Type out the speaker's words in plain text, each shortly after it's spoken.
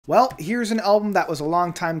Well, here's an album that was a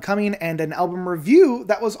long time coming and an album review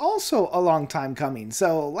that was also a long time coming.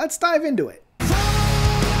 So let's dive into it.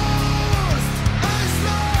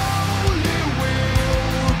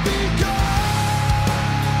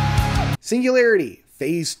 Singularity,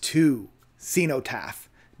 Phase 2, Xenotaph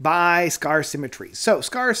by Symmetry. So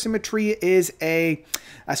Symmetry is a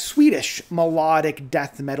Swedish melodic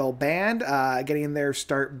death metal band, getting their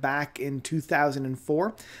start back in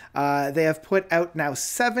 2004. They have put out now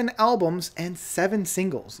 7 albums and 7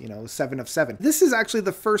 singles, 7 of 7. This is actually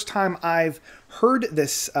the first time I've heard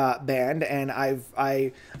this band, and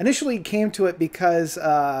I initially came to it because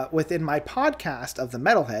within my podcast of the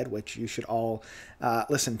Metalhead, which you should all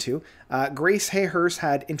listen to, Grace Hayhurst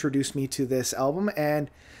had introduced me to this album, and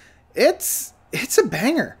it's a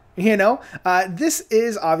banger. This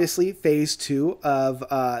is obviously phase 2 of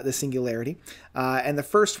the Singularity. And the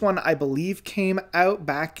first one, I believe, came out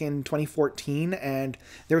back in 2014, and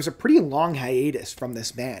there was a pretty long hiatus from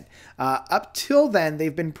this band. Up till then,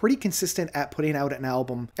 they've been pretty consistent at putting out an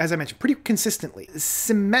album, as I mentioned, pretty consistently.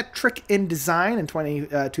 Symmetric in Design in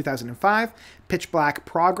 2005, Pitch Black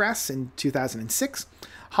Progress in 2006,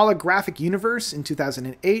 Holographic Universe in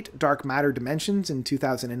 2008, Dark Matter Dimensions in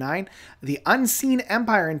 2009, The Unseen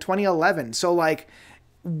Empire in 2011. So like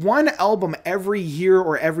one album every year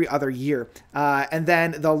or every other year. And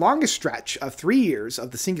then the longest stretch of 3 years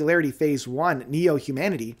of the Singularity Phase 1,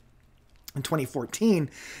 Neo-Humanity, in 2014,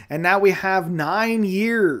 and now we have 9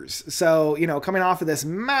 years. So, coming off of this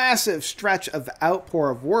massive stretch of outpour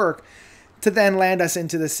of work to then land us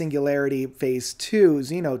into the Singularity Phase 2,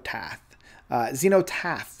 Xenotaph. That's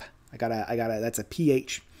a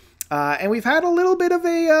PH. And we've had a little bit of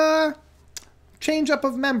a change up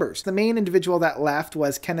of members. The main individual that left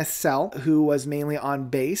was Kenneth Sell, who was mainly on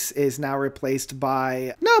bass, is now replaced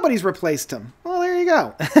by... Nobody's replaced him. Well, there you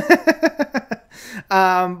go.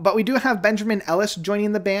 But we do have Benjamin Ellis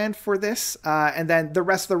joining the band for this. And then the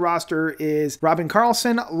rest of the roster is Robin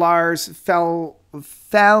Carlson, Lars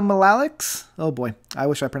Falmalalix. Oh boy, I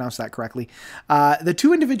wish I pronounced that correctly. The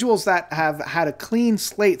 2 individuals that have had a clean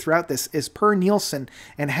slate throughout this is Per Nielsen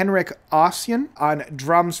and Henrik Ossian on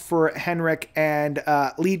drums for Henrik, and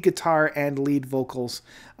lead guitar and lead vocals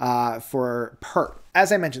for Per.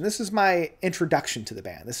 As I mentioned, this is my introduction to the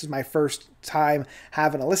band. This is my first time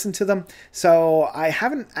having a listen to them. So I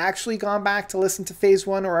haven't actually gone back to listen to Phase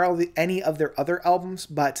 1 or any of their other albums,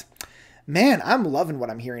 but man, I'm loving what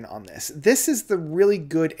I'm hearing on this. This is the really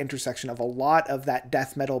good intersection of a lot of that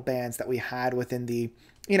death metal bands that we had within the,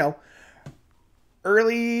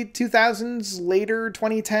 early 2000s, later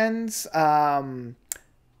 2010s.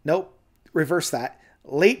 Nope, reverse that.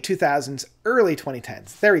 Late 2000s, early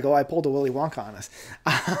 2010s. There we go. I pulled a Willy Wonka on us.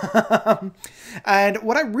 And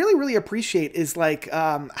what I really, really appreciate is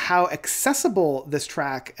how accessible this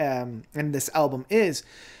track and this album is.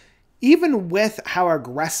 Even with how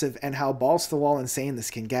aggressive and how balls to the wall insane this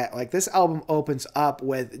can get, this album opens up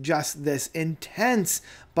with just this intense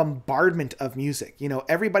bombardment of music.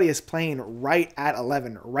 Everybody is playing right at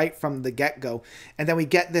 11, right from the get-go. And then we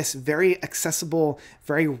get this very accessible,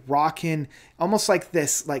 very rockin', almost like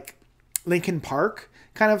this, Linkin Park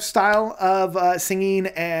kind of style of singing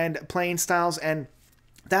and playing styles. And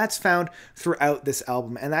that's found throughout this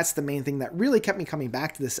album, and that's the main thing that really kept me coming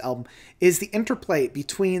back to this album, is the interplay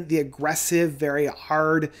between the aggressive, very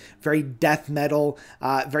hard, very death metal,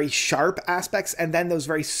 very sharp aspects, and then those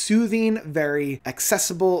very soothing, very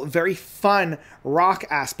accessible, very fun rock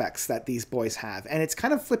aspects that these boys have. And it's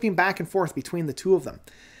kind of flipping back and forth between the 2 of them.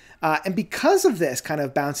 And because of this kind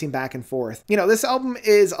of bouncing back and forth, this album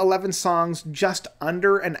is 11 songs, just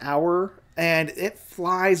under an hour, and it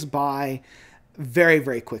flies by very,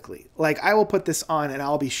 very quickly. I will put this on and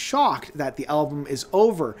I'll be shocked that the album is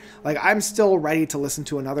over. I'm still ready to listen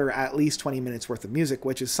to another at least 20 minutes worth of music,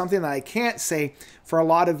 which is something that I can't say for a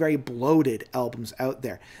lot of very bloated albums out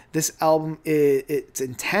there. This album, it's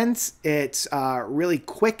intense, it's really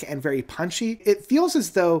quick and very punchy. It feels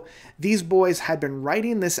as though these boys had been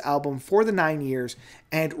writing this album for the 9 years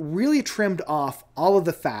and really trimmed off all of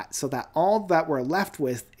the fat so that all that we're left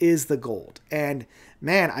with is the gold. And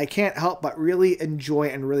man, I can't help but really enjoy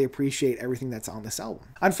and really appreciate everything that's on this album.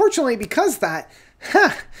 Unfortunately, because that,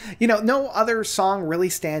 no other song really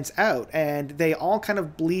stands out, and they all kind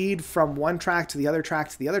of bleed from one track to the other track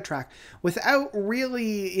to the other track without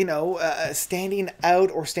really, standing out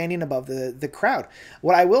or standing above the crowd.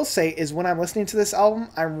 What I will say is when I'm listening to this album,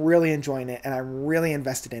 I'm really enjoying it and I'm really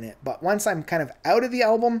invested in it. But once I'm kind of out of the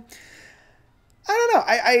album, I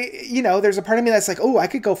don't know. There's a part of me that's like, oh, I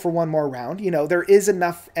could go for one more round. There is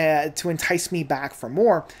enough to entice me back for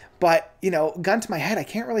more. But you know, gun to my head, I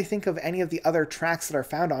can't really think of any of the other tracks that are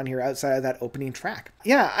found on here outside of that opening track.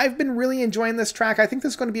 Yeah, I've been really enjoying this track. I think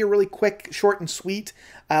this is going to be a really quick, short and sweet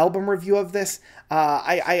album review of this.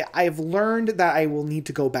 I've learned that I will need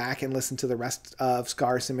to go back and listen to the rest of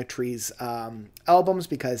Scar Symmetry's albums,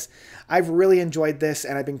 because I've really enjoyed this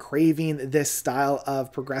and I've been craving this style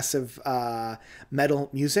of progressive metal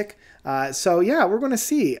music. So yeah, we're going to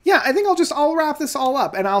see. Yeah, I think I'll wrap this all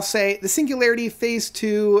up and I'll say the Singularity Phase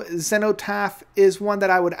 2 Xenotaph is one that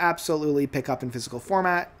I would absolutely pick up in physical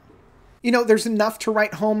format. You know, there's enough to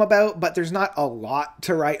write home about, but there's not a lot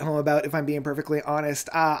to write home about, if I'm being perfectly honest.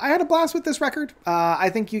 I had a blast with this record.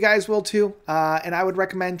 I think you guys will too. And I would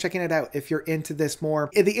recommend checking it out if you're into this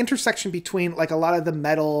more. The intersection between like a lot of the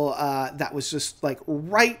metal that was just like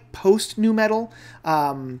right post nu metal.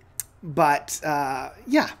 Yeah,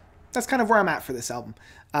 that's kind of where I'm at for this album.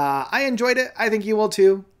 I enjoyed it. I think you will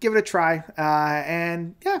too. Give it a try.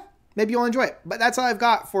 And yeah, maybe you'll enjoy it. But that's all I've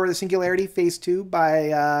got for the Singularity Phase 2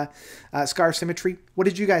 by Scar Symmetry. What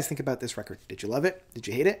did you guys think about this record? Did you love it? Did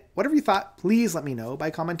you hate it? Whatever you thought, please let me know by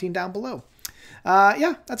commenting down below.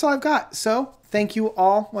 Yeah, that's all I've got. So thank you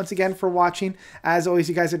all once again for watching. As always,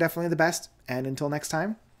 you guys are definitely the best. And until next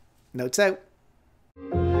time, notes out.